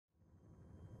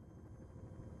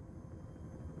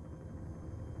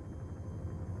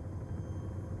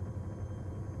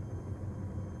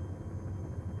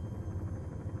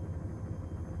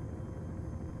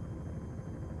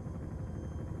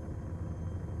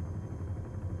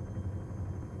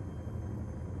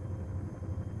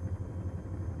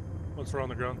Once we're on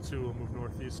the ground, 2 will move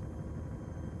northeast.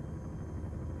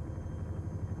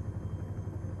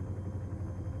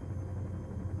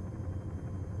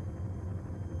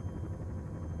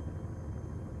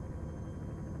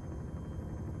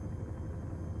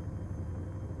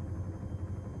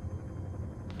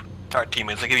 Alright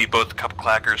teammates, I'll give you both a couple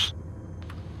clackers.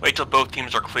 Wait till both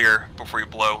teams are clear before you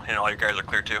blow, and all your guys are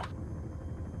clear too. Look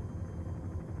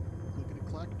at it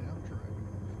clack down, try.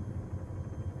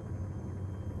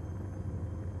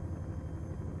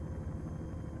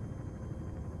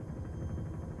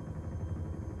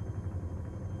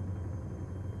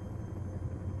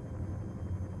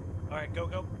 Alright, go,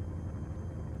 go.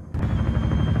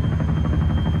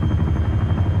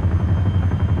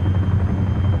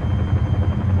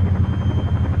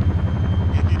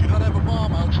 If you do not have a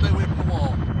bomb out, stay away from the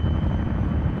wall.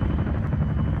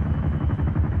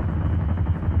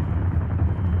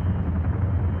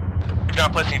 If you're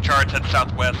not placing a charge, head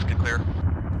southwest, get clear.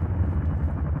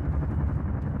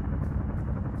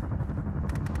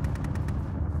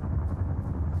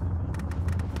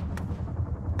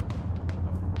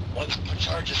 Once the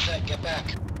charge is set, get back.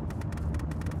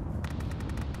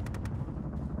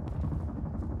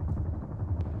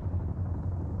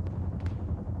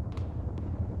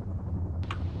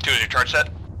 Two, is your charge set?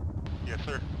 Yes,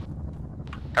 sir.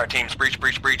 Alright teams, breach,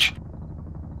 breach, breach.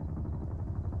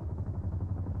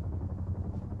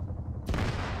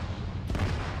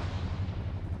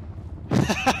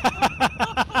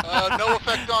 No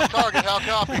effect on target, how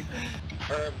copy?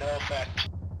 Confirmed, no effect.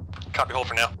 Copy, hold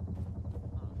for now.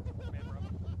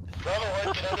 Bravo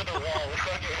 1, get under the wall. Let's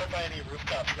not get hit by any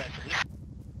rooftop snipers.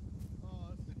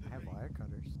 I have wire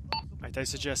cutters. Alright, I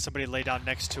suggest somebody lay down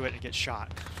next to it and get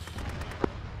shot.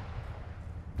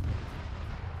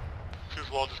 Sue's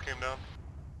wall just came down.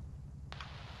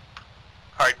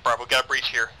 Alright, Bravo, got a breach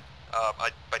here.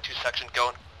 By 2 sections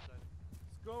going.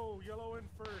 Let's go, yellow in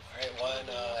first. Alright,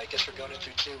 1, I guess we're going in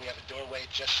through 2. We have a doorway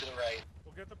just to the right.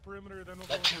 We'll get the perimeter, then we'll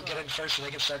Let go 2 get in first so they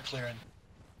can start clearing.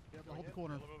 Yep, hold the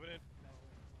corner.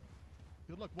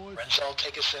 Good luck, boys. Renzel,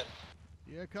 take us in.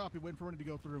 Yeah, copy. Waiting for Rennie to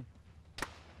go through.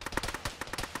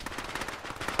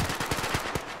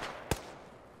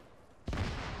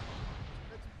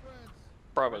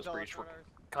 Bravo's breach.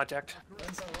 Contact.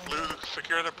 Blue,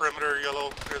 secure the perimeter,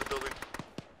 yellow, clear the building.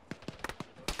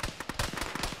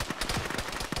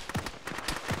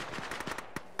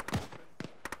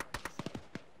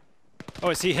 Oh,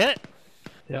 is he hit?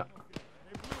 Yeah.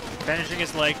 Bandaging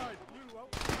his leg.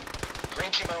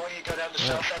 Green team, I want you to go down the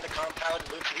south side of the compound,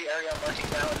 move to the area I'm marking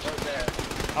now, and load there.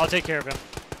 I'll take care of him.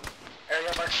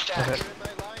 Area marked stack.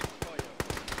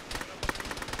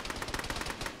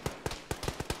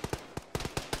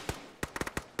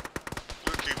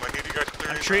 Blue team, I need you guys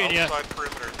clearing I'm treating the ya. outside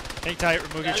perimeter. Hang tight,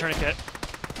 remove your tourniquet.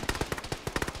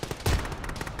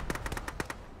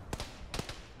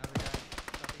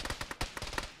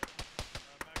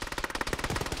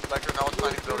 Vector, now it's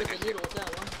finding building.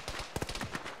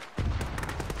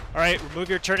 Alright, remove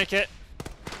your tourniquet.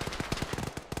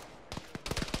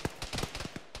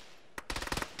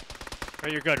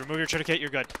 Alright, you're good. Remove your tourniquet, you're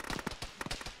good.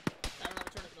 I don't have a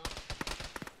tourniquet on.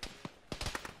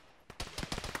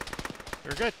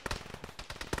 You're good.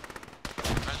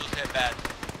 Renzo's hit bad.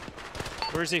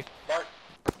 Where is he? Mark.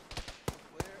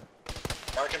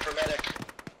 Marking for medic.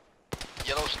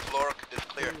 Yellow's floor is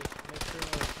clear. Make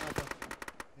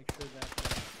sure that.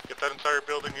 Get that entire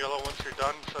building yellow once you're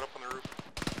done, set up on the roof.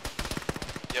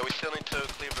 Yeah, we still need to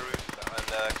clear the roof, and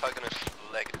Culkin is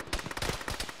legged.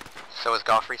 So is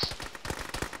Godfrey's.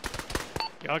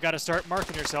 Y'all gotta start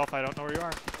marking yourself. I don't know where you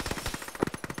are.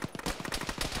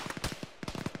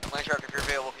 Land Shark, if you're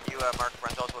available, can you mark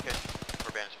Renzo's location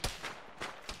for bandage?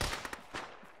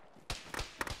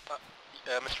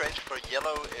 Mr. Strange, for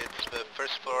yellow, it's the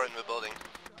first floor in the building.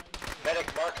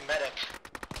 Medic, mark medic.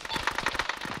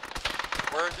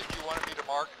 Where is it you wanted me to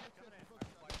mark?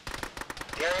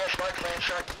 The area is marked land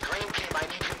shark. Green team, I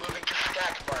need you moving to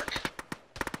stack mark.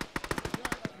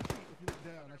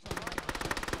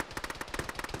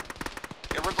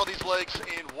 Yeah, wrinkle these legs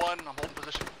in 1, I'm holding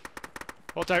position.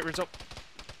 Hold tight, Rizzo.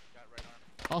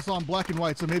 Also, I'm black and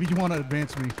white, so maybe you want to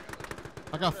advance me.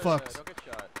 I got fucked. Don't get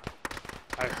shot.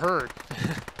 I heard.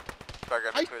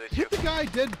 I hit the guy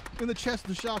dead in the chest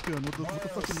with the shotgun with the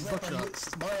fucking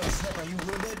buckshot. Mario, Snip, are you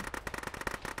wounded?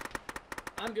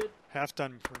 I'm good. Half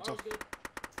done, Rizzo. All's good.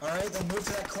 Alright, then move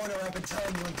to that corner I've been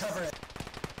telling you and cover it.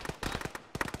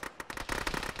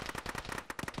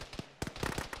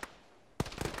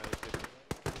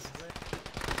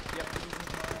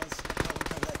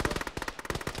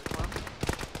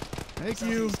 Thank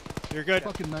you. You're good.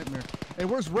 Fucking nightmare. Hey,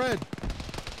 where's Red?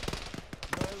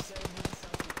 No, same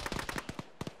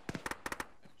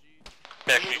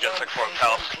support, phase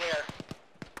pals. one clear.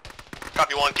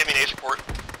 Copy 1, give me an A support.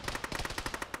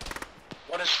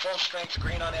 One is full strength,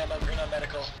 green on ammo, green on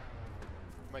medical.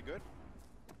 Am I good?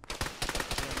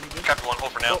 Copy 1,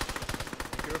 hold for now.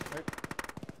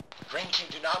 Green team,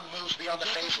 do not move beyond the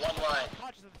phase one line.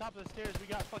 Watches at the top of the stairs. We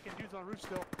got fucking dudes on the roof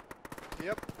still.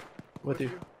 Yep. With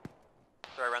you.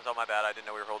 Sorry, Renzo, my bad. I didn't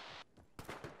know we were holding.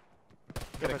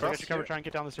 Get I across got your cover. here. Try and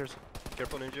get down the stairs.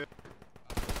 Careful, Ninja.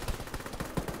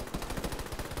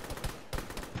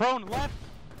 Prone left.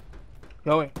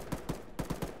 Going.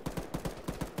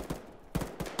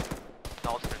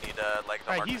 Knowledge gonna need legs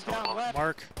on Alright, Mark. he's down left.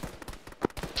 Mark.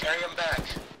 Carry him back.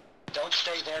 Don't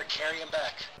stay there, carry him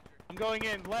back. I'm going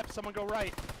in left. Someone go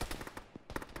right.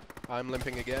 I'm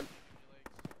limping again.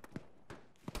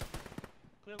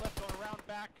 Clear left. Going around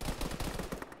back.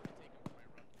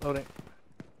 Loading.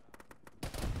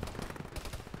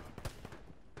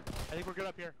 I think we're good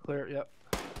up here. Clear, yep.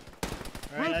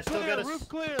 Alright, I Roof still clear. got Roof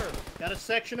clear. a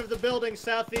section of the building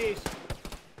southeast.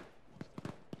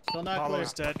 Still not clear.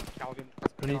 Apollo's dead. Calgan.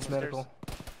 Who needs medical?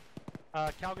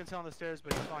 Calgan's on the stairs,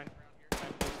 but he's fine.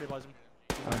 We'll stabilize him.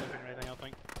 He's not limping or anything, I don't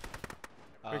think.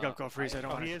 Here you go freeze. I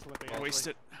don't want he to is limping. waste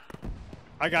actually. it.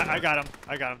 I got him.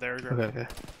 I got him there. Okay.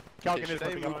 Calgan is Should I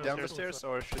limping up move down the stairs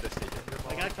or should I stay here?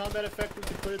 I got combat effective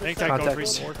to clear I the think site. that go Contact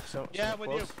freeze. north, so Yeah, I'm with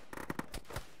you. close.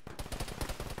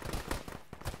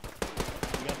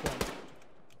 You got point.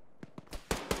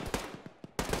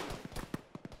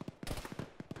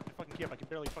 Fucking Kiev, I can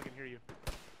barely fucking hear you.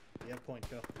 You have point,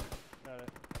 go. Got it.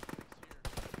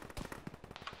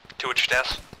 2 at your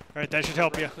desk. Alright, that should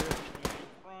help you.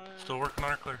 Still working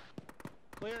on it, clear.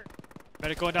 Clear.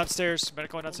 Medic going downstairs.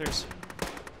 Medic going downstairs.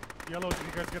 Yellow, did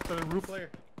you guys get the roof? Clear.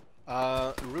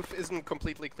 Roof isn't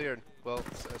completely cleared. Well,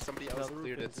 somebody else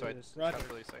cleared it, so I Roger. can't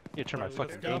really say. Yeah, turn my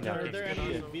fucking Down, are there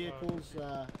any vehicles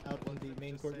out in the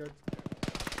main courtyard?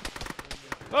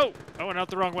 Oh! I went out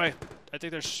the wrong way. I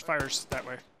think there's fires that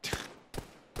way.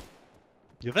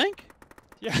 You think?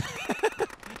 Yeah.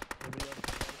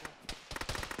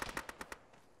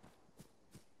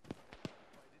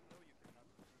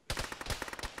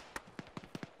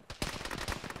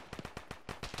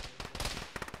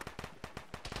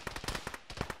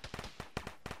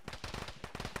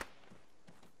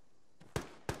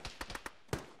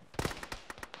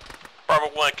 Bravo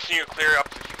 1, continue clear up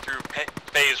through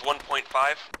phase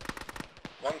 1.5.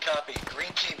 One copy.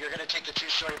 Green team, you're gonna take the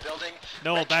 2-story building.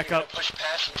 No, Red back team, you're up. gonna push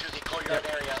past into the courtyard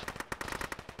area.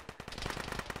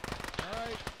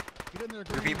 Alright. Get in there,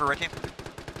 Green. Repeat for red team.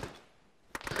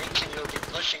 Green team, you'll be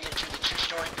pushing into the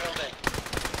 2-story building.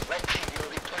 Red team, you'll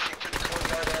be pushing to the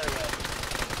courtyard area.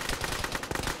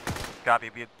 Copy,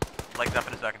 be legs up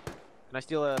in a second. Can I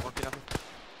steal a monkey nothing?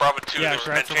 Bravo 2, Yeah, there's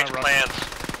grab been for my change rubber. plans.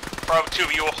 Bravo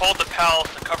 2, you will hold the pals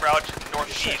and cover out to the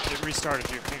Shit, northeast. it restarted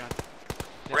you. Hang on.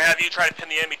 We're gonna have you try to pin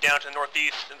the enemy down to the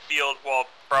northeast in the field while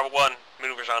Bravo 1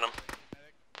 maneuvers on him.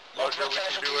 Roger, we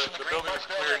can do it. The building is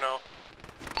clear now.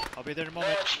 I'll be there in a No,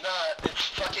 moment. it's not. It's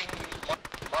fucking...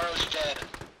 Morrow's dead.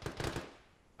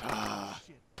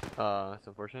 That's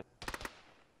unfortunate.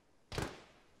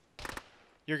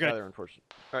 You're good. Rather unfortunate.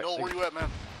 Alright, Noel, where you at, man?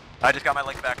 I just got my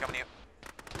legs back coming to you.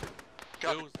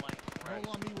 Copy. Hold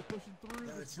on me, we're pushing through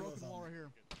this broken wall right here.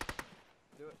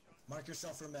 Mark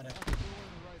yourself for a minute. That's the door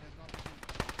on the right has not been seen.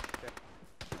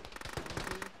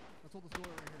 Let's hold this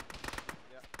door right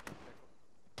here.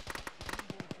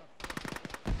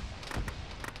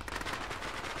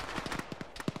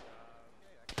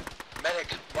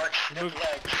 Medic, mark stiff Remove-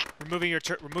 legs.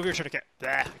 Remove your tourniquet. Blah,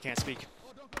 I can't speak.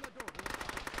 Oh, don't go that door.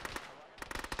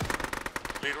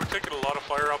 Lead, we're taking a lot of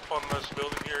fire up on this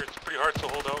building here. It's pretty hard to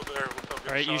hold out there without getting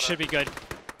Alright, you shot should be good.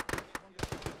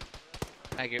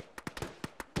 thank you.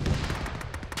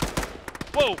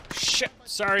 Whoa! Shit!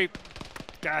 Sorry.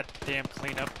 God damn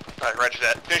cleanup. Alright, roger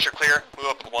that. Finish your clear, move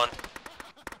up with 1.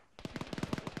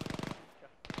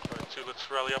 Alright, 2, let's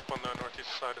rally up on the northeast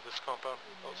side of this compound,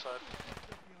 outside.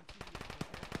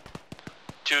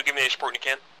 2, give me a support when you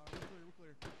can. We're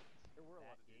clear.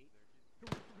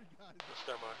 Let's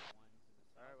stand by.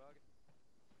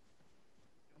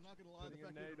 I'm not gonna lie, the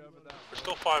fact that We're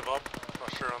still 5 up.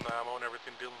 Not sure on the ammo and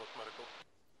everything, dealing with medical.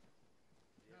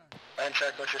 And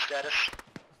check, what's your status?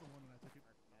 that's the one that I took it.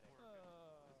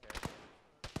 Alright,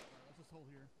 let's just hold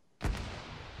here.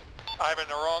 I'm in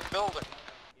the wrong building.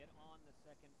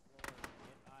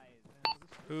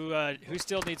 Who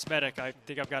still needs medic? I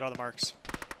think I've got all the marks.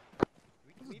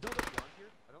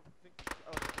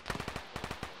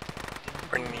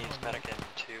 Bring me medic in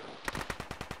 2.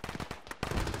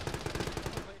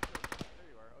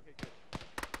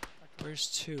 Where's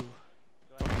 2?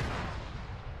 I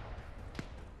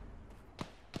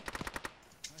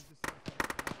just said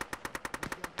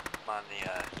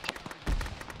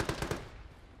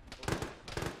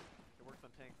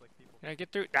like people. Can I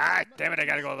get through? Ah, damn it! I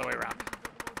gotta go all the way around.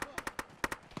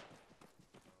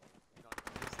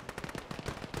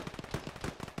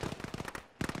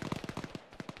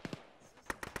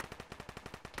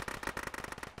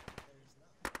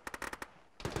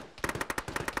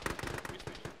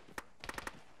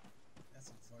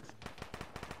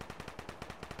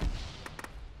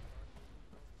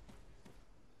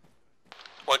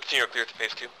 One, continue clear to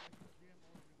phase 2.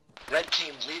 Red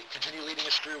team, continue leading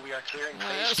us through. We are clearing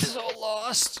phase 2. So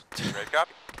lost. Red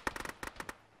copy.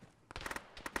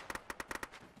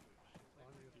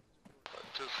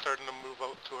 Just starting to move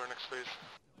out to our next phase.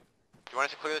 Do you want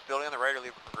us to clear this building on the right or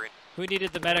leave it for green? Who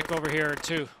needed the medic over here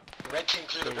too? Red team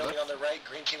clear the building on the right.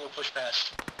 Green team will push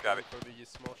past. Got it. For the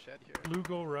small shed here. Blue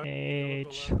go red.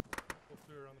 H. Go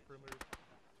through around the perimeter.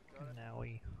 Now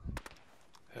we.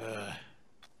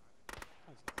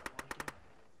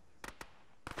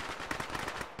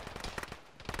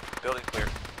 Building clear.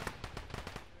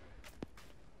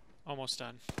 Almost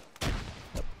done.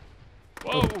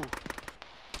 Whoa!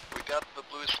 We got the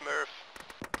blue smurf.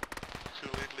 Too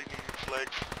late leaking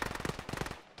flags.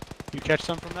 You catch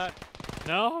some from that?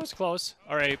 No, it was close.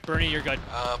 All right, Bernie, you're good.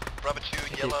 Bravo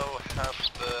 2, yellow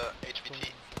has the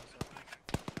HVT.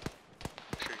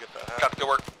 Make sure you get that hat. Copy, good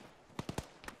work.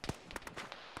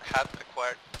 Hat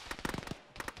acquired.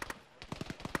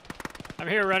 I'm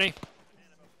here, Rennie.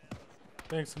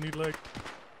 Thanks, I need leg.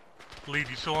 Lead,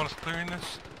 you still want us clearing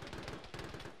this?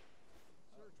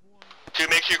 2,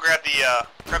 make sure you grab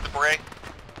the beret.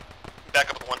 Back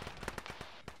up with 1.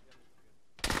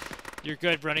 You're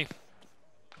good, Rennie.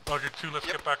 Roger, 2, let's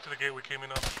get back to the gate we came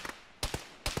in on.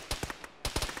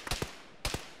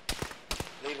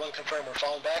 Lead 1 confirm. We're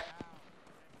falling back.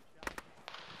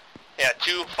 Yeah,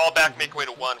 2, fall back, make our way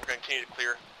to 1. We're going to continue to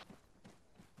clear.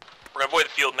 We're going to avoid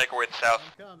the field, make our way to the south.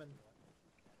 I'm coming.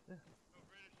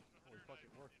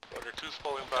 Roger, 2's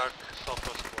falling back,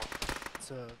 southwest of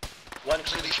 1. It's 1,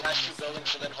 clear these last 2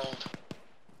 buildings and then hold.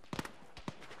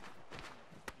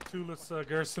 2, let's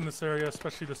garrison this area,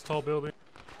 especially this tall building.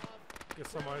 Get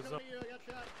some eyes up.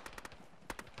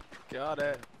 Got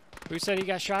it. Who said he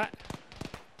got shot?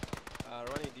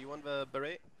 Ronnie, do you want the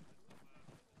beret?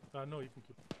 No, you can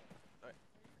keep it. Alright.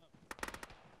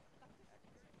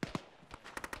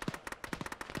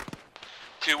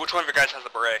 2, which one of your guys has the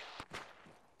beret?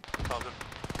 Found it.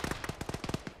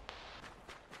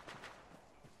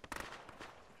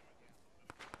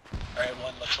 Alright,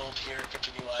 1, let's hold here.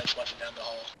 Continue eyes watching down the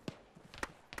hall.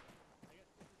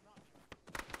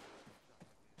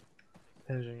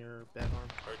 Managing your bad arm.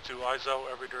 Alright, 2, eyes out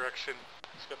every direction.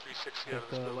 He's got 360 out of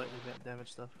this building. Lightly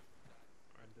damage stuff.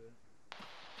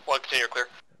 1, continue clear.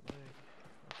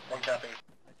 1 copy.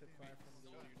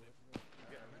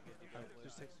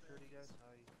 Just take security, guys.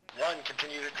 1,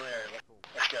 continue to clear.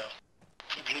 Let's go.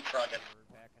 Keep leapfrogging.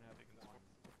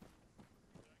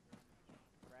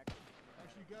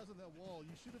 Actually, you guys on that wall,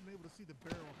 you should have been able to see the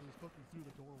barrel if it was poking through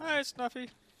the doorway. Hi, Snuffy.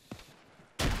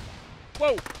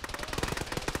 Whoa!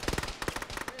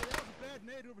 Hey, that was a bad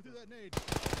nade over through that nade.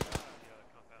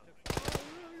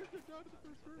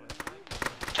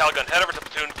 Calgun, head over to the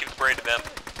platoon, keep the beret to them.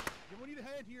 We need a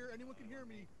hand here. Anyone can hear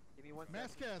me. Give me 1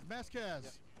 Mass Kaz, Mass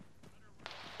Kaz.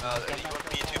 You want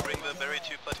me to bring the beret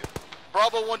to platoon?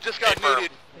 Bravo 1 just got Confirm.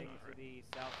 needed.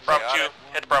 Bravo 2,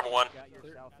 head to Bravo 1. Got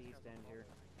your southeast end here.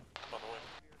 On the way.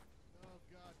 Oh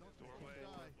God,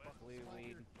 don't Blue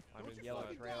lead. I'm in Yellow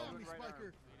fucking trail. die on me,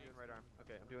 Spiker. right arm.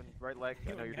 Okay, I'm doing right leg.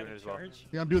 I know you're doing it as well.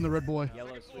 Yeah, I'm doing the red boy.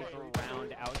 Yellow sweeper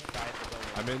round outside the building.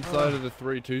 I'm inside of the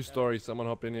 3-2 story. Someone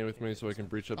hop in here with me so we can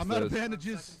breach upstairs. I'm out of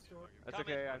bandages. That's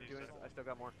okay. I'm doing. I still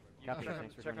got more. Copy. Alright.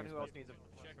 Thanks for Check on joining who us, else needs them.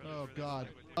 Oh God.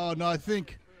 Oh no, I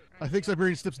think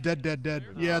Siberian Slip's dead.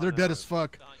 Yeah, they're dead as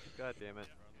fuk. God damn it.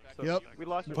 So Yep. We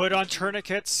lost. Put on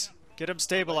tourniquets. Get him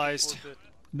stabilized.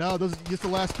 No, those are just the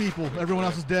last people. Everyone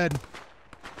else is dead.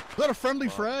 Is that a friendly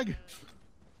frag?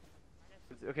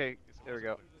 Okay, there we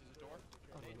go.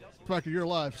 Spiker, you're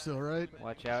alive still, right?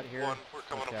 Watch out here. 1, we're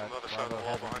coming up from the other side of the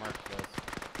wall behind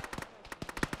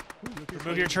you.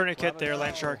 Remove your tourniquet there,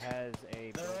 Bravo Landshark. has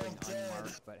a building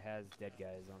unmarked, but has dead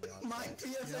guys on the outside.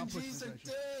 Yeah, I'm pushing this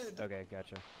guy. Okay,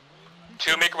 gotcha.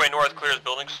 2, make our way north, clear the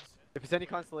buildings. If it's any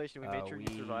consolation, we made sure you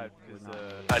we survived would because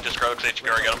not I just grabbed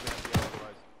HGR, I got him.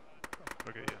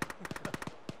 Okay, yeah.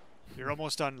 You're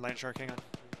almost done, Landshark. Hang on.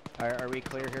 Are we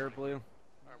clear here, Blue?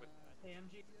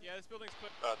 Yeah, this building's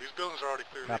put. These buildings are already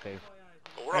clear. Copy.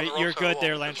 But we're on the Right, wrong you're side of the good wall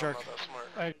there, because I'm Landshark. not that smart.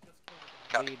 Hey,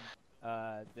 Copy. Lead,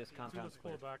 this 2, compound's let's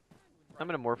pull clear. back. I'm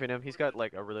gonna morphine him. He's got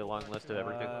like a really long list of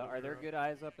everything. Are there good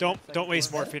eyes up? Don't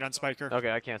waste morphine on Spiker.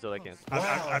 Okay, I canceled.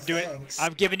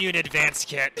 I'm giving you an advanced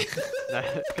kit.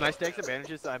 Can I stake some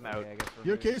bandages? I'm out.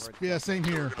 Your case? Yeah, same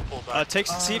here.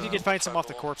 See if you can find some off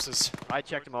the corpses. I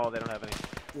checked them all. They don't have any.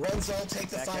 Renzo, take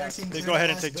the fire team. Then go ahead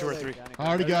and take 2 or 3. I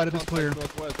already got it. It's clear.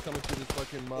 Coming through this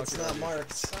fucking market. It's not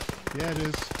marked. Yeah, it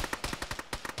is.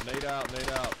 Nade out,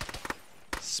 nade out.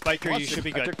 Spiker, you should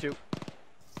be good. I took 2.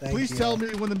 Please tell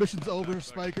me when the mission's over,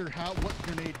 Spiker, what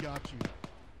grenade got you.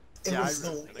 It was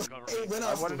the... It went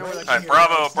off the right Alright,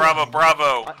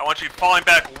 Bravo. I want you falling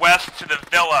back west to the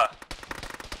villa.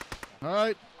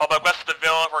 Alright. Fall back west to the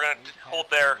villa. We're gonna hold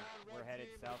there. We're headed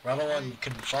south. Bravo 1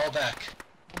 can fall back.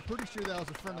 I'm pretty sure that was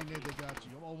a friendly nade that got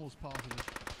you. I'm almost positive.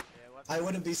 I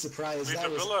wouldn't be surprised. The That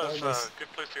was villa is a almost...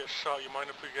 good place to get shot. You mind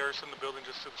if we garrison the building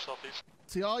just to the southeast?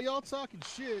 See, all y'all talking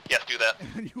shit. Yes, do that.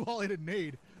 And you all hit a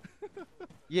nade.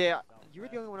 Yeah, you were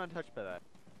the only one untouched by that.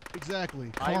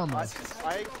 Exactly. Karma.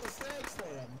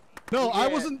 No, I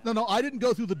wasn't. No, I didn't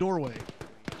go through the doorway.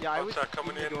 Yeah, I was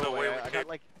coming in the way we I got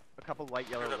like a couple light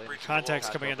yellow lanes. Contacts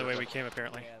coming in the way we came,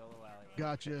 apparently.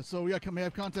 Gotcha. So we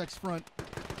have contacts front.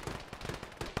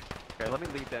 Okay, let me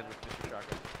lead then with Mr.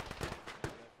 Shotgun.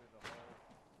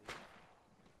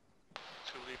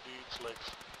 2 lead dudes, legs.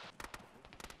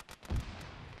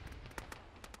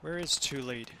 Where is 2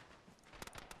 lead?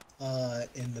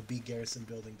 In the B garrison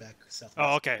building back south.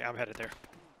 Oh, okay. I'm headed there.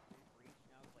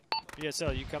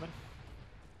 BSL, you coming?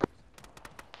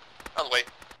 On the way.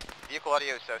 Vehicle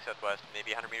audio southwest,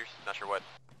 maybe 100 meters. Not sure what.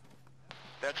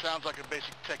 That sounds like a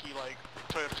basic techie like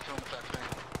Toyota Tacoma type thing.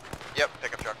 Yep,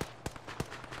 pickup truck.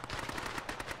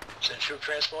 Is it troop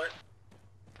transport?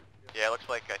 Yeah, it looks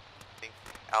like I think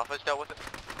Alpha's dealt with it.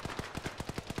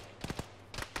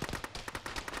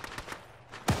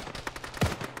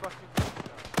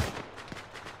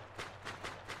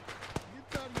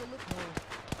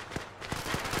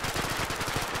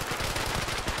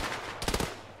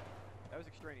 That was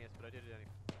extraneous, but I did it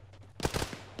anyway.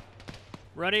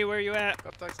 Runny, where you at?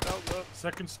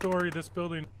 Second story, this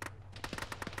building.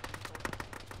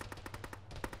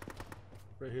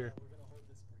 Right here.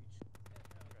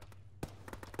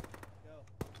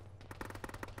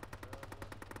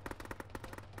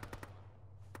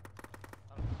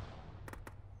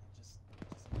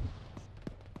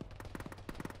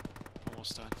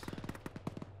 Almost done.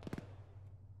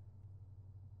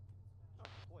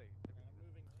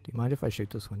 Do you mind if I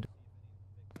shoot this window?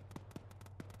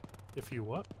 If you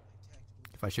what?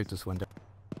 If I shoot this window.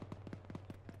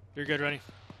 You're good, Runny.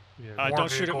 Yeah, don't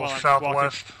shoot it while I'm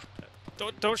southwest.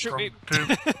 walking. Don't shoot me. 2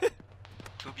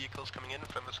 vehicles coming in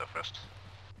from the southwest.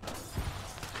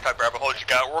 Alright, Bravo, hold what you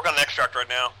got. Work on the extract right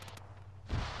now.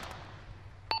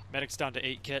 Medic's down to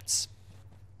 8 kits.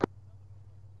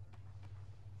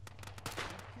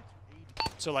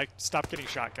 So, like, stop getting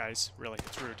shot, guys. Really,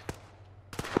 it's rude.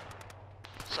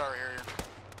 Sorry, Harrier.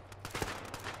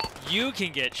 You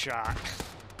can get shot.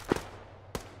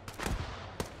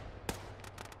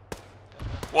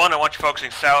 1, I want you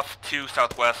focusing south, 2,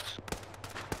 southwest.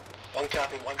 1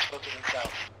 copy, 1's focusing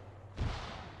south.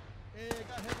 Hey, I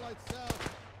got headlights south.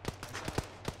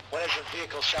 1 is a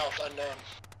vehicle south, unknown.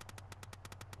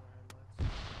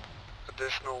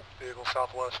 Additional vehicle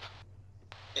southwest.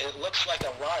 It looks like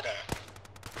a RADA.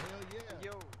 Hell yeah.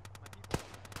 Yo,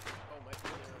 my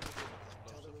people.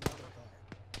 Tell them another car.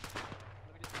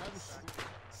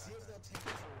 See if they'll take it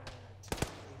for 2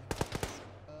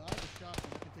 I have a shot, but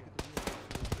you can take it to real.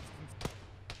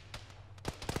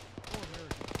 Oh,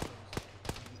 American.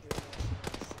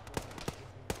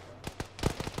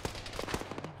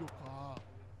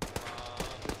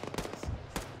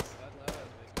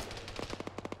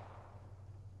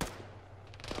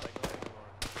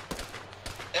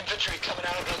 Infantry coming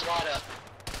out of the WADA.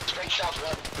 Straight south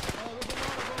run. Oh, there's a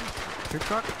lot of them. Troop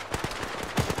truck?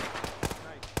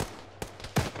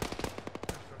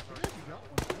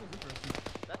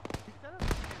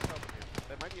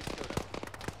 That might be a Toyota.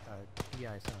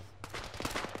 Yeah, I saw.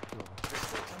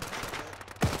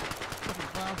 Fucking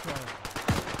clown car.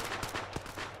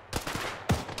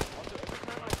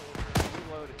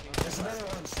 There's another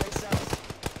one, straight south.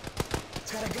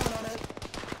 It's got a gun on it.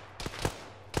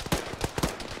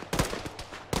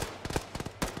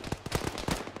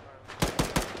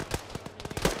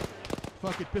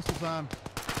 Fuck it, pistol time.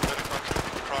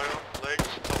 Legs,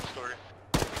 top story.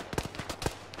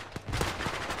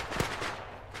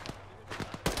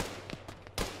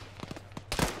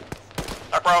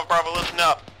 Alright, Bravo, listen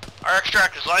up. Our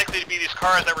extract is likely to be these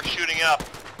cars that we're shooting up.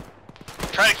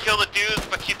 Try to kill the dudes,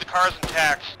 but keep the cars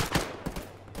intact.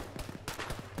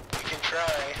 You can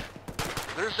try.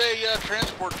 There's a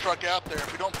transport truck out there.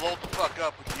 If we don't blow it the fuck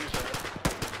up, we can use that.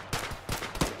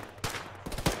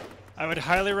 I would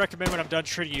highly recommend when I'm done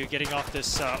shooting you getting off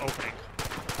this opening.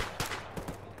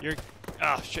 You're,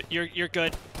 shit, you're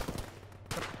good.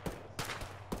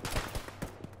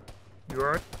 You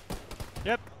alright?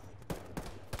 Yep.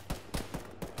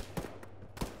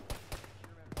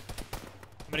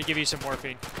 I'm gonna give you some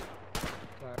morphine.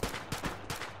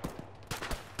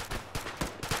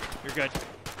 You're good.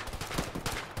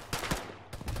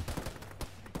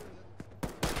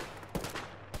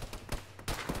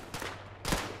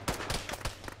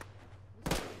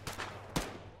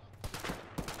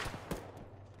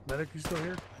 Medic, you still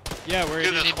here? Yeah, where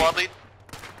Do the squad lead.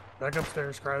 Back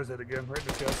upstairs, cryo's hit again, right in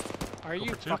the chest. Are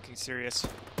you fucking serious?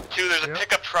 2, there's a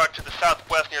pickup truck to the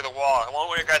southwest near the wall. I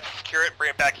want you guys to secure it,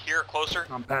 bring it back here, closer.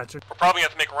 I'm patching. We're probably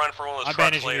gonna have to make a run for one of those I'm trucks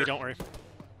bandaging later. you, don't worry.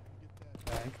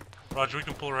 Roger, we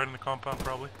can pull right in the compound,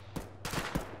 probably.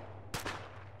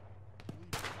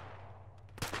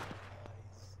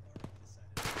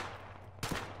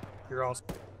 You're awesome.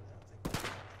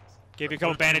 Gave you a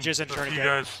couple bandages and turn You again.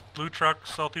 guys, blue truck,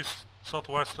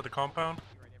 southwest of the compound.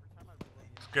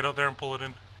 Let's get out there and pull it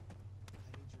in.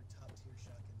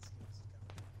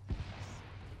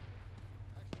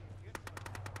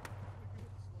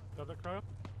 Got that cryo?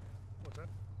 What's that?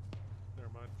 Never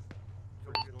mind.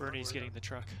 Bernie's getting the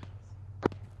truck.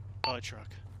 Oh, a truck.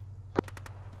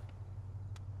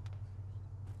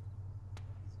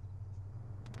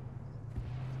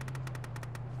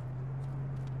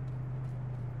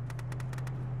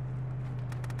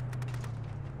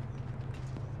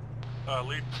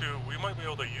 Lead 2, we might be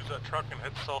able to use that truck and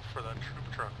head south for that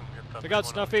troop truck and get that. Look out,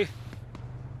 Snuffy.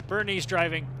 Bernie's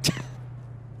driving.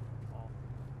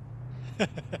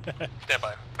 Stand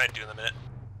by. Might do in a minute.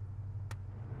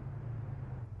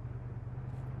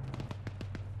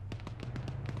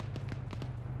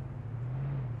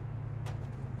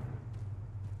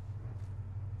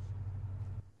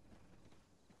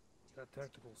 That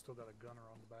tactical still got a gunner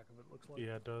on the back of it, looks like.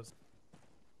 Yeah, it does.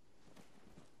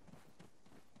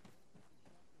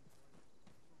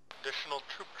 Additional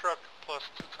troop truck plus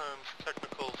 2 times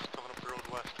technicals coming up the road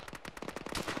west.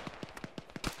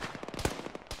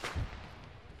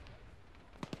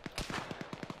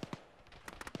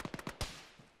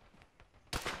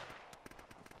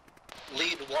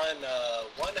 Lead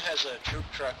 1 has a troop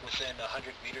truck within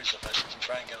 100 meters of us. You can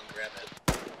try and go and grab it.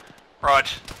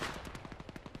 Raj.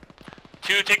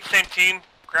 2, take the same team.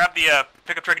 Grab the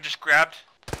pickup truck you just grabbed.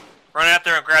 Run out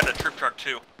there and grab the troop truck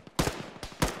too.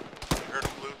 You heard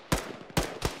him, Blue?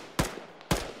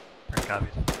 Copies.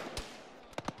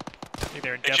 I think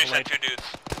they're in They just sent 2 dudes.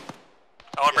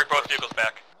 I want to bring both vehicles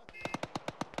back.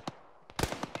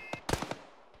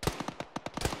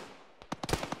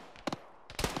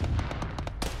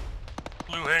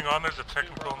 Blue, hang on, there's a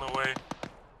technical on the way.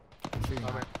 We've secured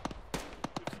a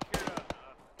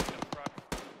truck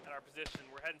at our position.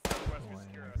 We're heading southwest. We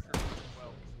secure a truck as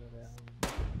well.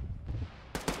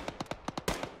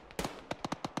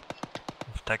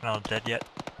 Is Techno dead yet?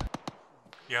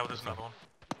 Yeah, there's another one.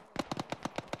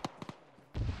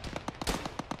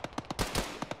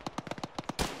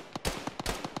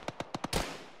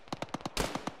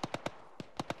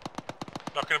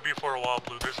 Not gonna be for a while,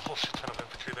 Blue. There's a whole shit ton of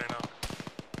infantry there now.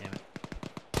 Damn it.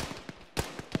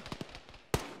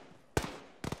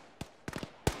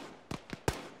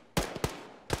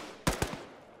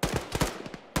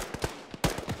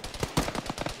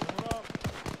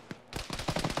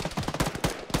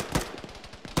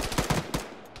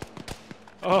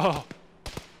 Oh.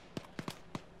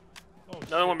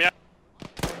 Another one, yeah.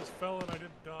 I just fell and I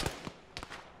didn't die.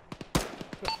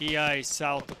 EI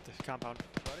south of the compound.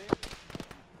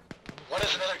 One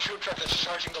is another troop truck that's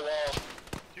charging the wall.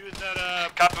 2 is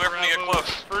that copy, we're gonna get close.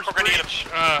 First we're gonna breach,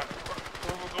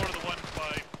 we'll go to the one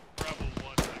by Bravo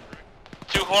 1, is that correct?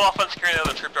 2, hold off on securing the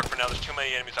other troop truck for now. There's too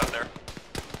many enemies out there.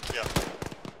 Yeah.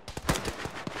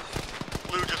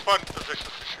 Blue, just find positions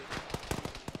to shoot.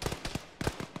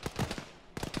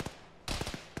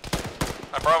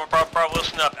 Bravo,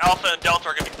 listen up. Alpha and Delta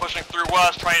are going to be pushing through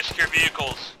west, trying to secure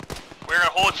vehicles. We're going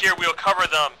to hold here, we'll cover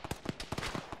them.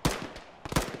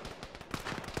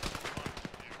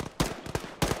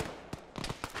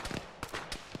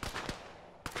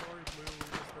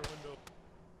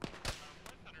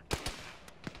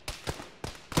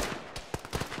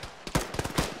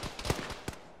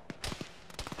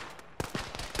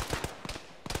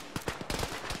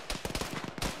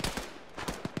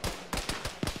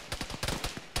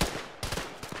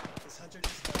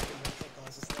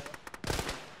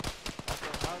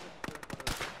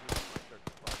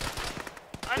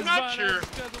 I'm not sure.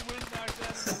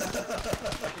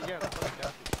 Yeah,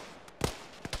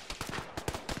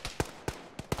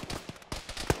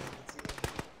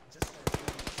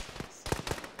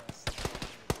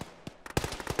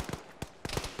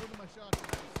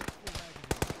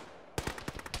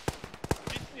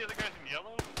 The other guys in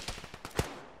yellow?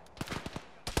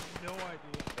 No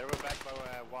idea. They were back by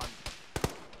 1.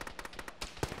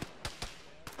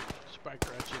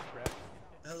 Spike ratchet crap.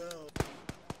 Hello.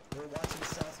 We're watching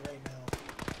south right now.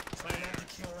 Try not to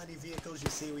kill any vehicles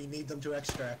you see. We need them to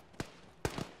extract.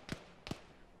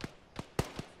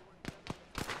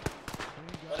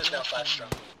 One is now 5 strong.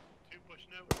 2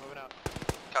 pushing out. Moving out.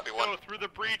 Copy 1. Go through the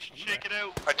breach and shake it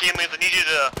out. Our team leads, I need you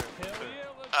to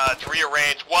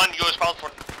rearrange. 1, you go responsible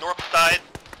from north side,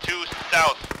 2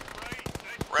 south.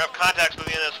 We're gonna have contacts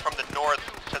moving in us from the north,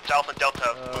 since Alpha and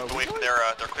Delta moved away from their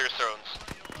clear zones.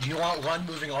 Do you want one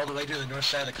moving all the way to the north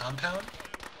side of the compound?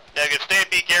 Yeah, you can stay at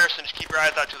B Garrison, just keep your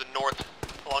eyes out to the north,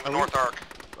 along the north arc.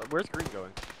 Where's green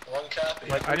going? One copy.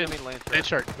 Like, I didn't mean land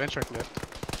shark. Land shark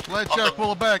left. Land shark,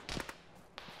 pull it back.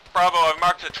 Bravo, I've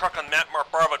marked a truck on map,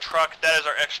 mark Bravo truck, that is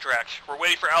our extract. We're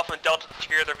waiting for Alpha and Delta to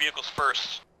secure their vehicles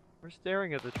first. We're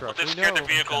staring at the truck. Once they've secured their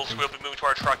vehicles, we'll be moving to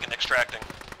our truck and extracting.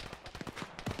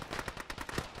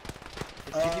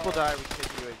 If 2 people die, we can take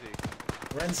the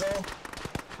UAZ. Renzo?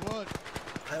 What?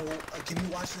 Can you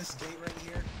watch this gate right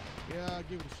here? Yeah, I'll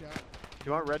give it a shot. Do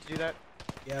you want Red to do that?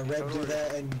 Yeah, Red do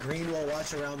that, and Green will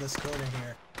watch around this corner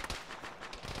here.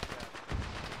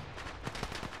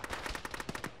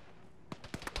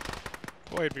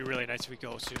 Boy, it'd be really nice if we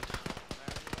go soon.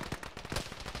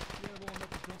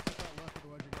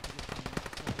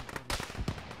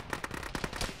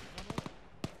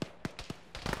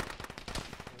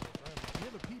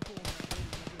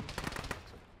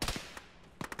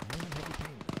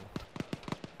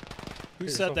 Who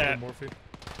said that?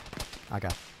 I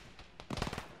got.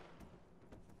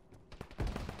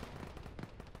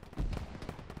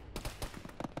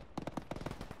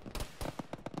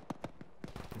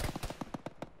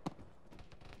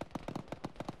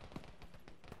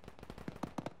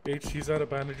 He's out of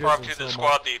bandages. Bravo to the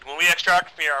squad lead. When we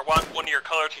extract from here, I want one of your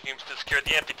color teams to secure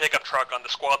the empty pickup truck on the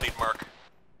squad lead mark.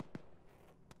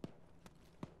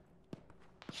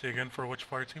 Say again, for which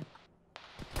fire team?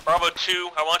 Bravo 2,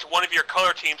 I want one of your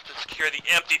color teams to secure the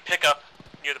empty pickup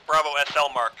near the Bravo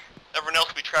SL mark. Everyone else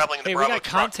will be traveling in the Bravo truck. Hey,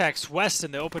 we got contacts west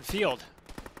in the open field.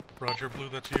 Roger, Blue,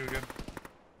 that's you again.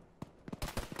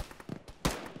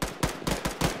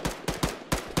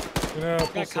 Yeah,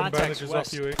 pull some bandages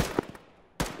off you,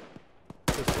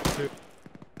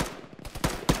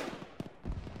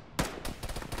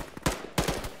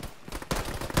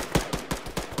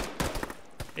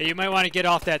 Hey, you might want to get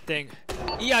off that thing.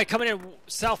 EI coming in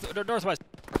south, northwest.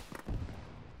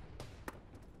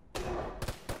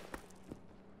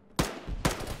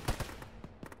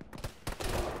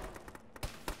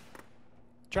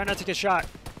 Try not to get shot.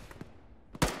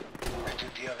 Do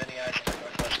you have any eyes on the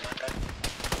northwest contact?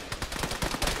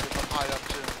 I'm high up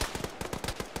too.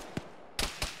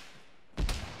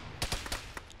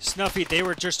 Snuffy, they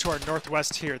were just to our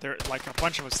northwest here. They're like a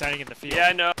bunch of them standing in the field. Yeah,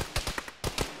 I know.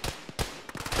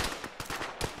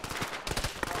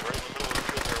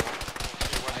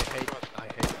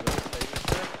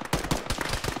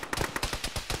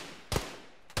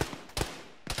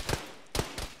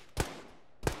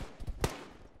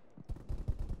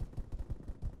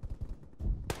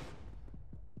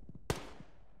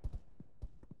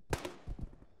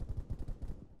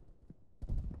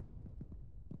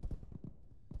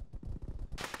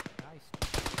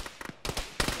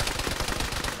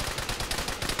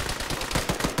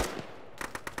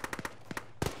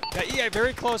 Yeah, EI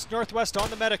very close, northwest on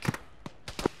the medic.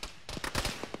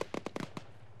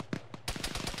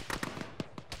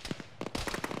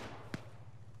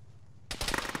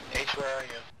 H, where are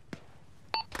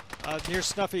you? Near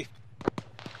Snuffy.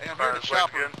 Hey, I'm here to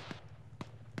chopper.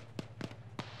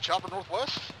 Chopper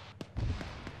northwest?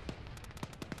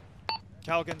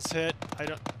 Calgan's hit. I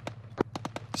don't.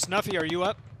 Snuffy, are you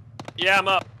up? Yeah, I'm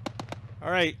up.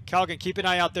 All right, Calgan, keep an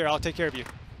eye out there. I'll take care of you.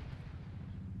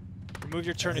 Remove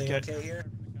your tourniquet. Okay here?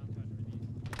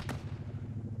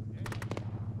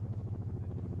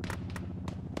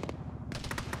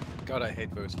 God, I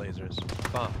hate those lasers.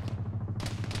 Fuck.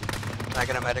 Can I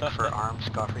get a medic for arms,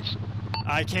 Coffees?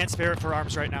 I can't spare it for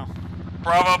arms right now.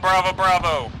 Bravo, Bravo,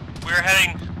 Bravo. We are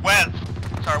heading west.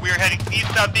 Sorry, we are heading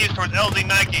east-southeast towards LZ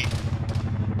Nike.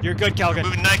 You're good, Calgan.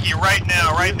 We're moving Nike right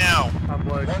now, right now. I'm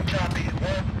like... One copy.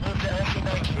 One, move to LZ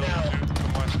Nike now.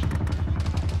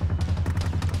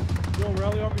 Yo,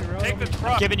 rally on me, rally Take on the me.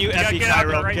 truck. Giving you FB, get out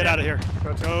Cairo. there right Get now. out of here.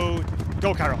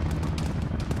 Go, Cairo.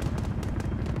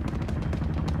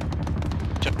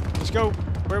 go.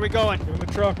 Where are we going? Get in the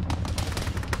truck.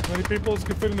 As many people as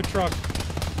can fit in the truck.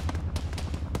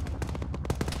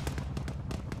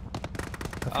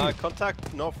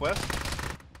 Contact northwest.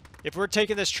 If we're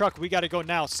taking this truck, we gotta go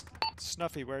now.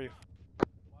 Snuffy, where are you?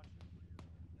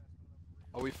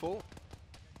 Are we full?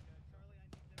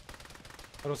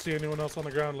 I don't see anyone else on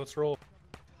the ground. Let's roll.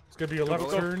 It's gonna be a left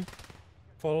turn.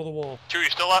 Follow the wall. 2, you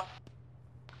still up?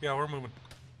 Yeah, we're moving.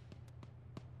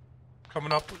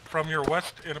 Coming up from your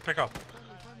west in a pickup.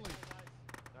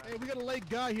 Hey, we got a leg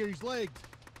guy here. He's legged.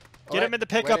 Get him in the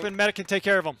pickup and medic can take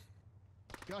care of him.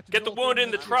 Get the wound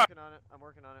in the truck. I'm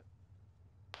working on it.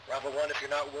 Bravo 1, if you're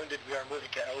not wounded, we are moving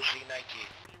to LZ-19.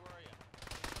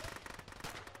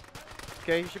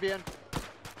 Okay, he should be in.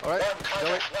 Alright,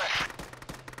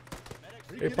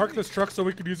 Hey, park this truck so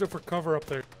we could use it for cover up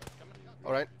there.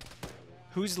 Alright.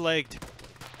 Who's legged?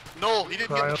 No, he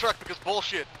didn't get in the truck because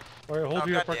bullshit. Alright, hold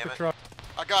you to park the truck.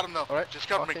 I got him though. Alright, just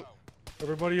cover me.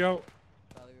 Everybody out.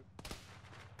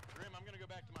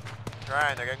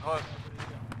 Trying, they're getting close.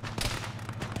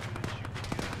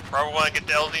 Bravo 1, get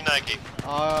to LZ-Nike.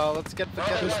 Let's get this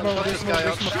guy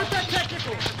out. Shoot that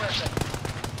technical suppressor!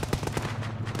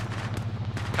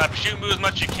 Copy, shoot and move as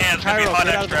much as you can. It's gonna be a Cairo, hot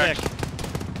get out of the extract.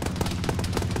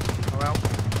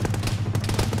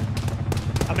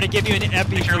 I'm gonna give you an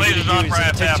epi Make for your you to lasers on use. for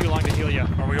It'll take IFF. too long to heal you.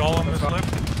 Are we all on this lift?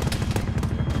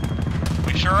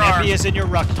 We sure are. Epi is in your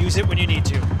ruck. Use it when you need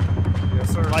to. Yes,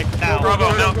 sir. Like now.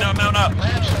 Bravo, mount up.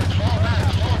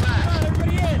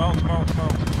 Mount.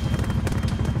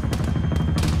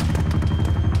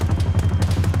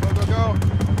 Go.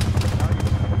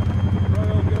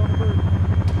 Royal, get on the bird.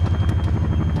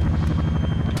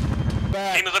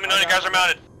 Demons, let me know you guys are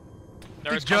mounted.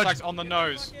 There is contacts on the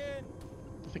nose.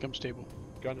 I think I'm stable.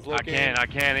 Gun's I located.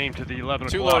 can't aim to the 11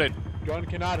 2 o'clock. loaded. Gun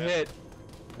cannot hit.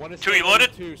 1 is 2, you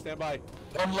loaded? 2, stand by.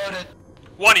 1 loaded.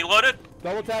 1, you loaded?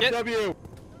 Double tap W.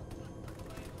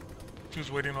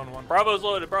 2's waiting on 1. Bravo's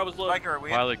loaded, Spiker, are we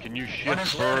Pilot, can you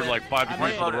shift bird like 5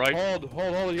 degrees to the right?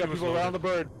 Hold. You got people around the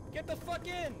bird. Get the fuck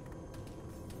in!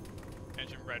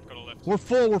 Engine red, got a lift. We're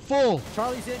full.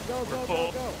 Charlie's in.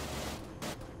 Go.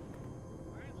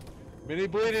 Mini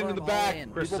bleeding in the back.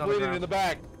 People bleeding in the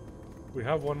back. We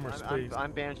have one more space.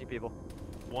 I'm banishing people.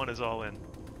 1 is all in.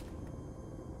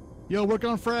 Yo, working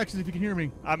on Fraxes if you can hear me.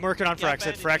 I'm working on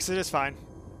Fraxit. Fraxit is fine.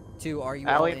 2, are you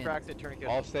Alley all and in? Fraxit, tourniquet.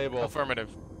 All stable. Affirmative.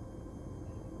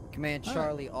 Command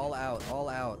Charlie, all out.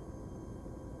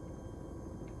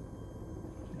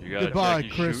 You got Goodbye, a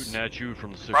Jackie Chris. shooting at you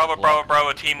from the 6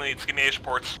 Bravo, team leads, give me Ace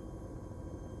reports.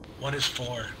 1 is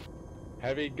 4.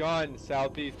 Heavy gun,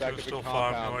 southeast, back 2 to the still 5,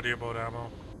 compound. no idea about ammo.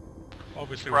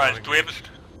 Obviously, Right, we're do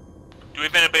we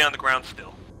have anybody on the ground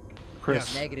still?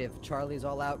 Chris. Negative. Charlie's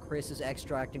all out. Chris is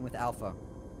extracting with Alpha.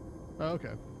 Oh,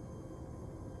 okay.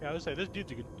 Yeah, I would say this dude,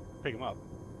 you could pick him up.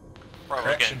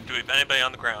 Bravo, again, do we have anybody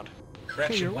on the ground?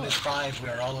 Correction, 1 is 5. We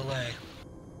are all away.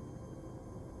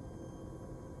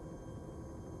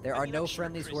 There are no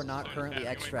friendlies who are not currently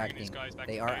extracting.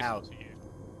 They are out.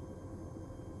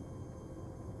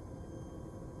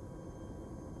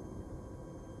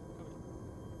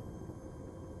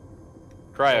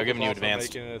 Cryo, giving you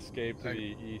advanced. Making an escape to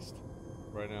the east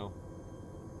right now.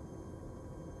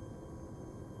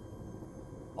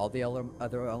 All the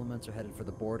other elements are headed for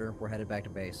the border. We're headed back to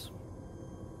base.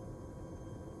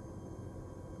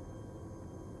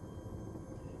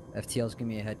 FTL's give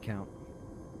me a head count.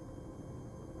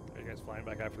 Are you guys flying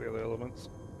back after the other elements?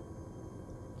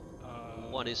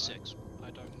 1 is 6. I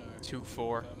don't know. 2,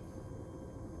 4.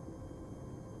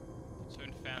 So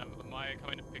in Phantom, am I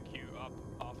coming to pick you up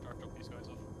after I drop these guys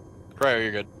off? Cryo,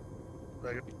 you're good.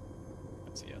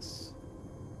 That's a yes.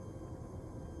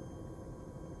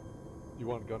 You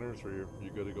want gunners, or you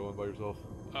good to go in by yourself?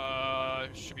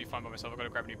 Should be fine by myself. I've got to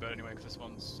grab a new bird anyway, because this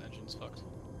one's engine's fucked.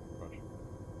 Roger.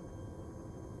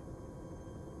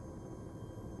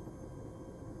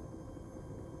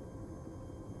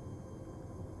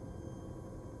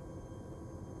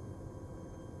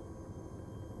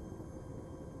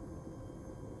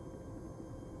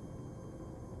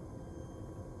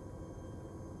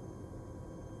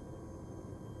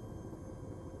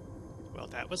 Well,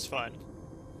 that was fun.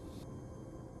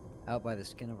 Out by the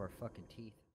skin of our fucking teeth.